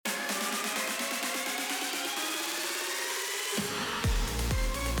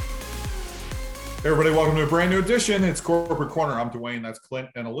Everybody, welcome to a brand new edition. It's Corporate Corner. I'm Dwayne. That's Clint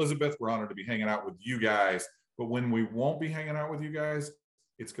and Elizabeth. We're honored to be hanging out with you guys. But when we won't be hanging out with you guys,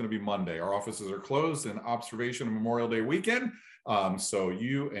 it's going to be Monday. Our offices are closed in observation of Memorial Day weekend. So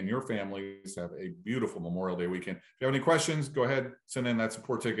you and your families have a beautiful Memorial Day weekend. If you have any questions, go ahead, send in that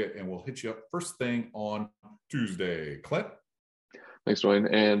support ticket, and we'll hit you up first thing on Tuesday. Clint? Thanks,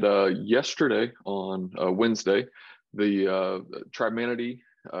 Dwayne. And yesterday on Wednesday, the TribeManity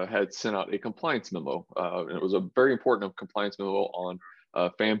had sent out a compliance memo. And it was a very important compliance memo on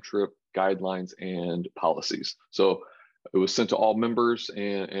fam trip guidelines and policies. So it was sent to all members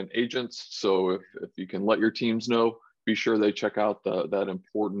and agents. So if you can let your teams know, be sure they check out that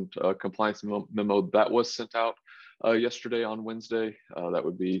important compliance memo that was sent out yesterday on Wednesday. That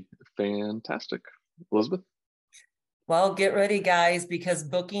would be fantastic. Elizabeth? Well, get ready, guys, because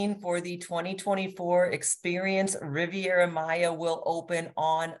booking for the 2024 Experience Riviera Maya will open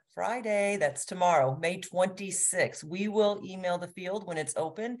on Friday. That's tomorrow, May 26th. We will email the field when it's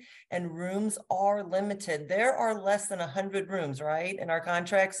open, and rooms are limited. There are less than 100 rooms, right, in our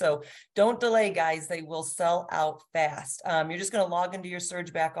contract. So don't delay, guys. They will sell out fast. You're just going to log into your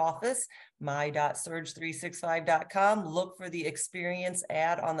Surge back office, my.surge365.com. Look for the experience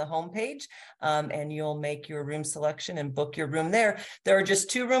ad on the homepage, and you'll make your room selection and book your room there. There are just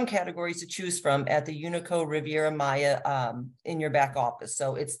 2 room categories to choose from at the Unico Riviera Maya in your back office.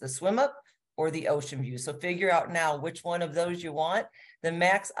 So it's the swim up or the ocean view. So figure out now which one of those you want. The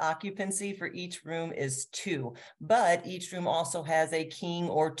max occupancy for each room is 2, but each room also has a king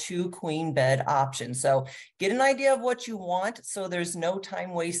or 2 queen bed option. So get an idea of what you want so there's no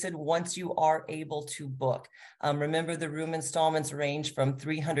time wasted once you are able to book. Remember, the room installments range from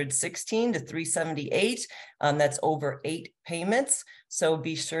 $316 to $378. That's over 8 payments. So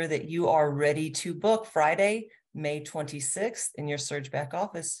be sure that you are ready to book Friday, May 26th in your Surge back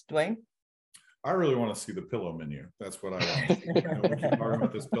office. Dwayne? I really want to see the pillow menu. That's what I want. We keep talking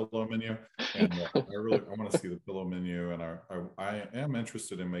about this pillow menu, and I want to see the pillow menu. And I am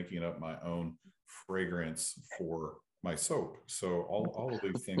interested in making up my own fragrance for my soap. So all of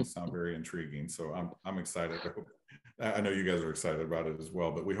these things sound very intriguing. So I'm excited. I know you guys are excited about it as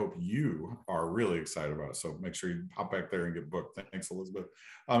well, but we hope you are really excited about it. So make sure you hop back there and get booked. Thanks, Elizabeth.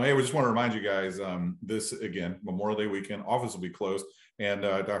 Hey, we just want to remind you guys, this, again, Memorial Day weekend, office will be closed. And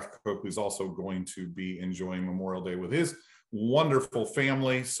Dr. Coakley is also going to be enjoying Memorial Day with his wonderful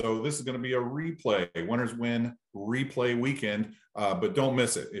family. So this is going to be a replay, Winners Win replay weekend, but don't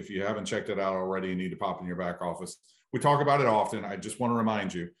miss it. If you haven't checked it out already, you need to pop in your back office. We talk about it often. I just want to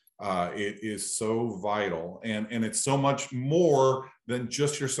remind you, it is so vital, and it's so much more than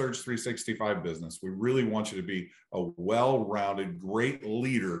just your Surge 365 business. We really want you to be a well-rounded, great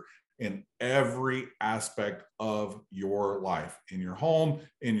leader in every aspect of your life, in your home,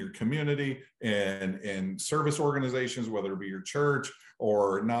 in your community, and in service organizations, whether it be your church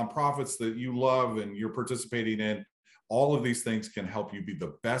or nonprofits that you love and you're participating in. All of these things can help you be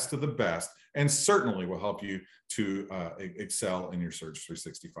the best of the best, and certainly will help you to excel in your Surge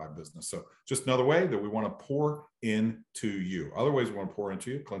 365 business. So just another way that we want to pour into you. Other ways we want to pour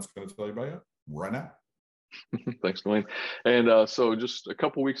into you, Clint's going to tell you about it right now. Thanks, Dwayne. And so just a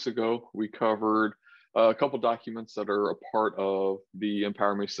couple weeks ago, we covered a couple documents that are a part of the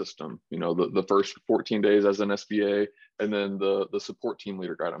Empower Me system. You know, the first 14 days as an SBA, and then the support team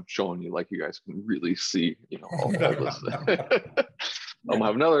leader guide. I'm showing you, like, you guys can really see, you know, all this. I'll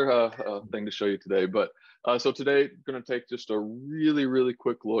have another thing to show you today. But so today, going to take just a really, really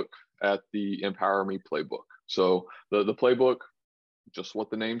quick look at the Empower Me playbook. So the playbook, just what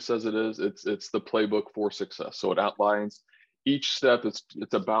the name says it is, it's the playbook for success. So it outlines each step. It's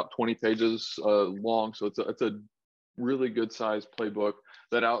about 20 pages long. So it's a really good sized playbook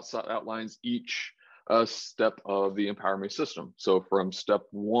that outlines each step of the Empower Me system. So from step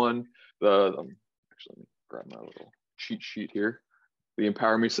 1, actually, let me grab my little cheat sheet here. The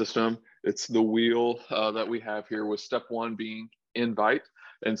Empower Me system, it's the wheel that we have here, with step 1 being invite.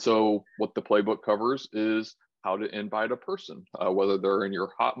 And so what the playbook covers is how to invite a person, whether they're in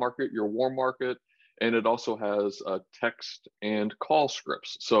your hot market, your warm market, and it also has text and call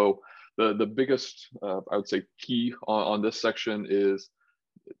scripts. So the biggest, I would say, key on this section is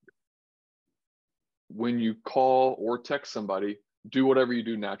when you call or text somebody, do whatever you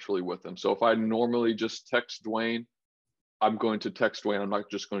do naturally with them. So if I normally just text Dwayne, I'm going to text Dwayne. I'm not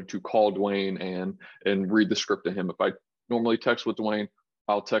just going to call Dwayne and read the script to him. If I normally text with Dwayne,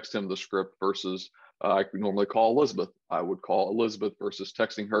 I'll text him the script versus I could normally call Elizabeth. I would call Elizabeth versus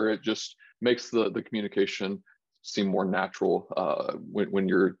texting her. It just makes the communication seem more natural when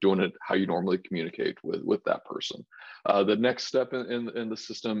you're doing it how you normally communicate with that person. The next step in the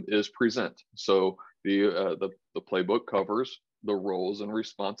system is present. So the playbook covers the roles and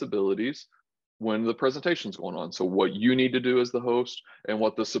responsibilities when the presentation's going on. So what you need to do as the host and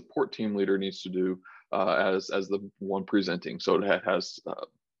what the support team leader needs to do as the one presenting. So it has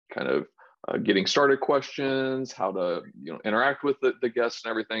kind of getting started questions, how to interact with the guests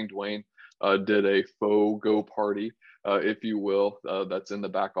and everything. Dwayne did a faux go party, if you will, that's in the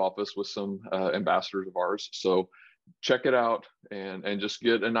back office with some ambassadors of ours. So check it out and just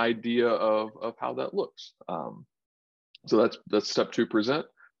get an idea of how that looks. So that's step 2, present.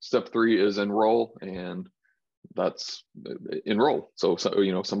 Step 3 is enroll, and that's enroll. So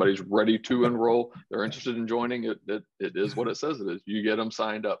somebody's ready to enroll, they're interested in joining it. It is what it says it is. You get them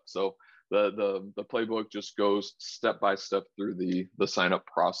signed up. So the playbook just goes step by step through the sign up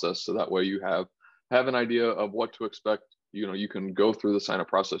process. So that way you have an idea of what to expect. You can go through the sign up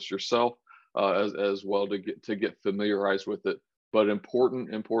process yourself as well to get familiarized with it. But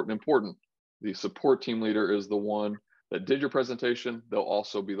important, the support team leader is the one that did your presentation. They'll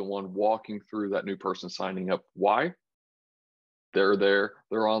also be the one walking through that new person signing up. Why? They're there,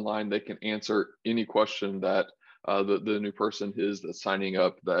 they're online, they can answer any question that the new person is that's signing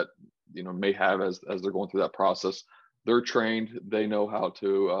up that may have as they're going through that process. They're trained, they know how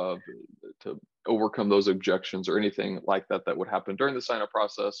to overcome those objections or anything like that would happen during the sign up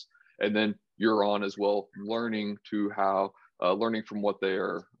process. And then you're on as well, learning from what they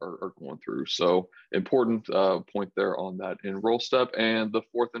are going through. So important point there on that enroll step. And the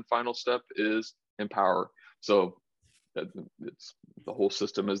 4th and final step is empower. So it's the whole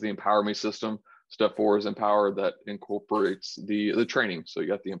system is the Empower Me system. Step 4 is empower, that incorporates the training. So you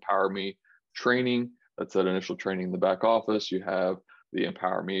got the Empower Me training, that's that initial training in the back office. You have the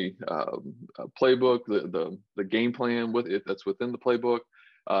Empower Me playbook, the game plan with it that's within the playbook.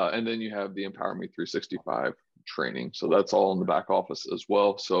 And then you have the Empower Me 365 training. So that's all in the back office as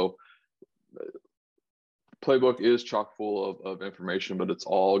well. So playbook is chock full of information, but it's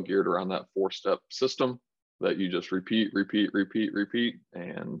all geared around that 4-step system that you just repeat,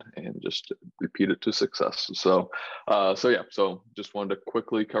 and just repeat it to success. So just wanted to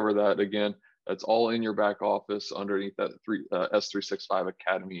quickly cover that again. That's all in your back office underneath that S365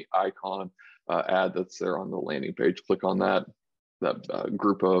 Academy icon ad that's there on the landing page. Click on that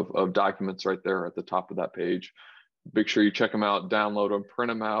group of documents right there at the top of that page. Make sure you check them out, download them, print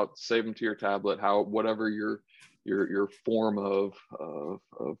them out, save them to your tablet, whatever your form of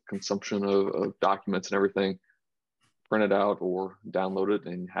consumption of documents and everything. Print it out or download it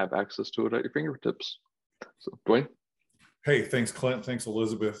and have access to it at your fingertips. So Dwayne. Hey, thanks, Clint. Thanks,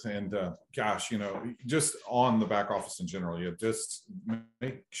 Elizabeth. And gosh, just on the back office in general, you just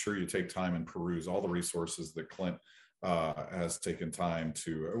make sure you take time and peruse all the resources that Clint has taken time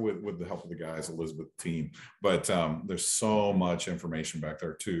to, with the help of the guys, Elizabeth team. But there's so much information back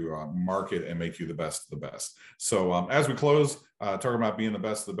there to market and make you the best of the best. So as we close, talking about being the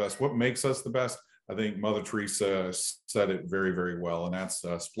best of the best, what makes us the best? I think Mother Teresa said it very, very well, and that's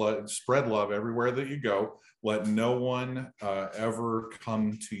spread love everywhere that you go. Let no one ever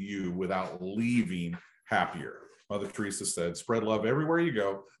come to you without leaving happier. Mother Teresa said, spread love everywhere you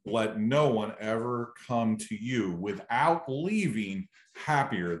go. Let no one ever come to you without leaving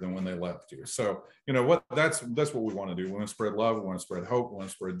happier than when they left you. So, that's what we want to do. We want to spread love. We want to spread hope. We want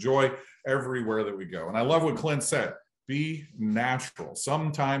to spread joy everywhere that we go. And I love what Clint said. Be natural.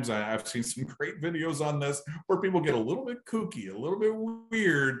 Sometimes I've seen some great videos on this where people get a little bit kooky, a little bit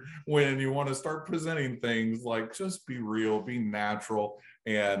weird when you want to start presenting things. Like, just be real, be natural.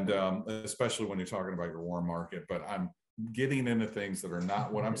 And especially when you're talking about your warm market. But I'm getting into things that are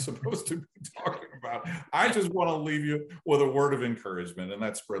not what I'm supposed to be talking about. I just want to leave you with a word of encouragement, and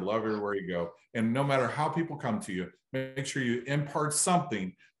that's spread love everywhere you go. And no matter how people come to you, make sure you impart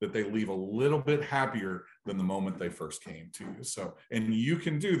something that they leave a little bit happier than the moment they first came to you. So, and you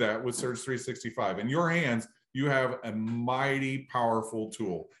can do that with Surge 365. In your hands, you have a mighty powerful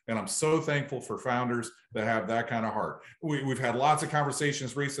tool. And I'm so thankful for founders that have that kind of heart. We've had lots of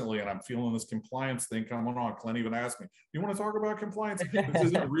conversations recently, and I'm feeling this compliance thing coming on. Clint even asked me, you want to talk about compliance? This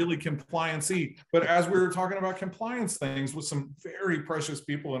isn't really compliance-y. But as we were talking about compliance things with some very precious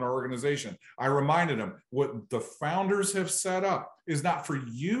people in our organization, I reminded them what the founders have set up is not for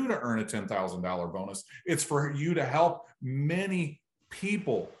you to earn a $10,000 bonus. It's for you to help many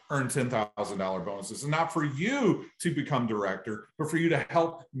people earn $10,000 bonuses, and not for you to become director, but for you to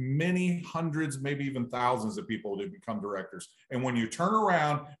help many hundreds, maybe even thousands of people to become directors. And when you turn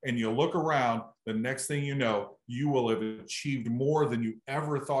around and you look around, the next thing you know, you will have achieved more than you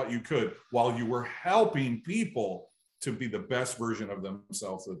ever thought you could while you were helping people to be the best version of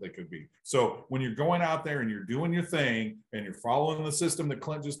themselves that they could be. So when you're going out there and you're doing your thing and you're following the system that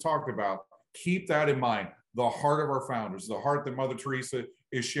Clint just talked about, keep that in mind. The heart of our founders, the heart that Mother Teresa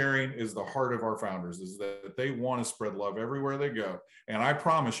is sharing is the heart of our founders, is that they want to spread love everywhere they go. And I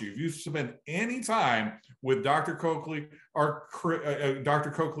promise you, if you spend any time with Dr. Coakley or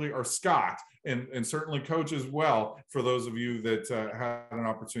Scott, and certainly Coach as well, for those of you that had an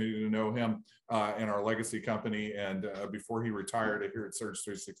opportunity to know him in our legacy company and before he retired here at Surge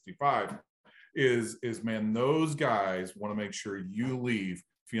 365, is man, those guys want to make sure you leave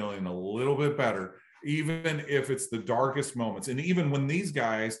feeling a little bit better, even if it's the darkest moments. And even when these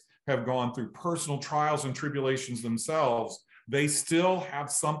guys have gone through personal trials and tribulations themselves, they still have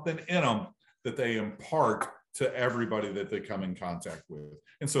something in them that they impart to everybody that they come in contact with.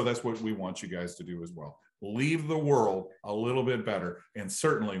 And so that's what we want you guys to do as well. Leave the world a little bit better. And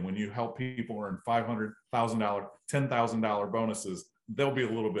certainly when you help people earn $500,000, $10,000 bonuses, they'll be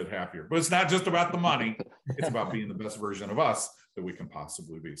a little bit happier. But it's not just about the money. It's about being the best version of us that we can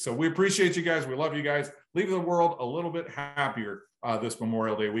possibly be. So we appreciate you guys. We love you guys. Leave the world a little bit happier this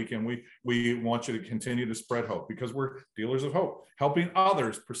Memorial Day weekend. We want you to continue to spread hope, because we're dealers of hope, helping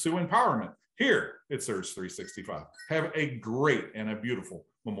others pursue empowerment here at Surge 365. Have a great and a beautiful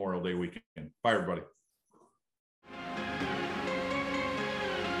Memorial Day weekend. Bye, everybody.